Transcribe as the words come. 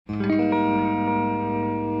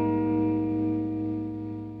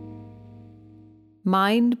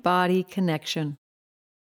Mind-body connection.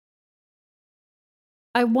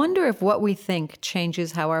 I wonder if what we think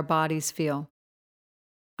changes how our bodies feel.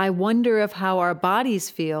 I wonder if how our bodies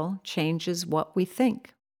feel changes what we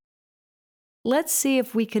think. Let's see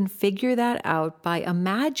if we can figure that out by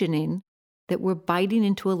imagining that we're biting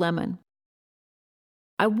into a lemon.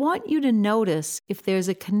 I want you to notice if there's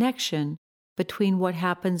a connection between what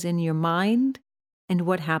happens in your mind and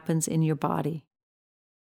what happens in your body.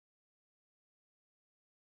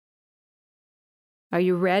 Are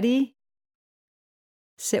you ready?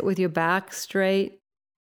 Sit with your back straight,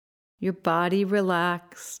 your body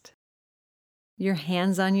relaxed, your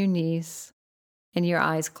hands on your knees, and your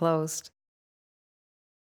eyes closed.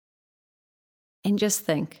 And just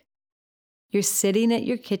think, you're sitting at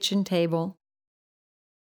your kitchen table.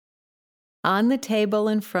 On the table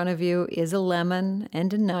in front of you is a lemon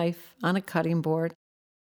and a knife on a cutting board.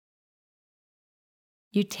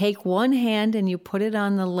 You take one hand and you put it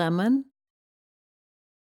on the lemon.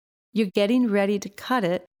 You're getting ready to cut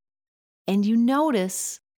it, and you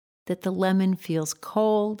notice that the lemon feels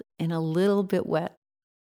cold and a little bit wet.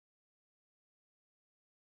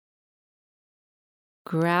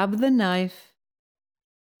 Grab the knife,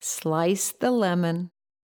 slice the lemon,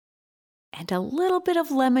 and a little bit of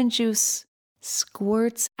lemon juice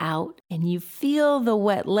squirts out, and you feel the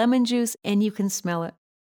wet lemon juice and you can smell it.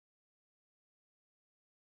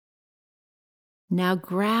 Now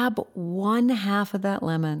grab one half of that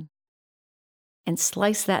lemon and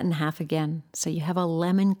slice that in half again, so you have a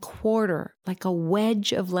lemon quarter, like a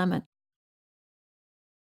wedge of lemon.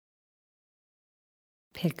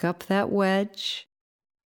 Pick up that wedge,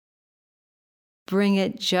 bring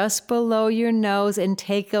it just below your nose and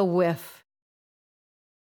take a whiff.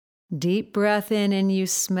 Deep breath in and you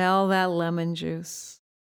smell that lemon juice.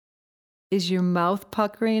 Is your mouth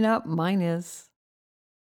puckering up? Mine is.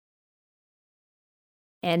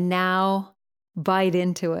 And now bite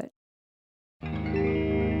into it.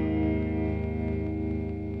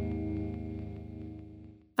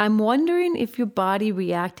 I'm wondering if your body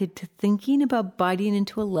reacted to thinking about biting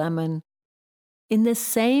into a lemon in the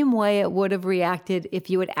same way it would have reacted if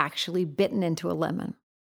you had actually bitten into a lemon.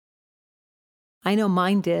 I know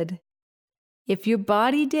mine did. If your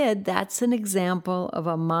body did, that's an example of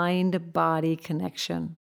a mind-body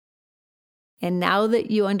connection. And now that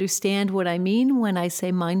you understand what I mean when I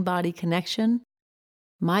say mind-body connection,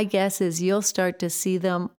 my guess is you'll start to see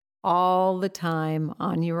them all the time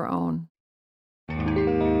on your own.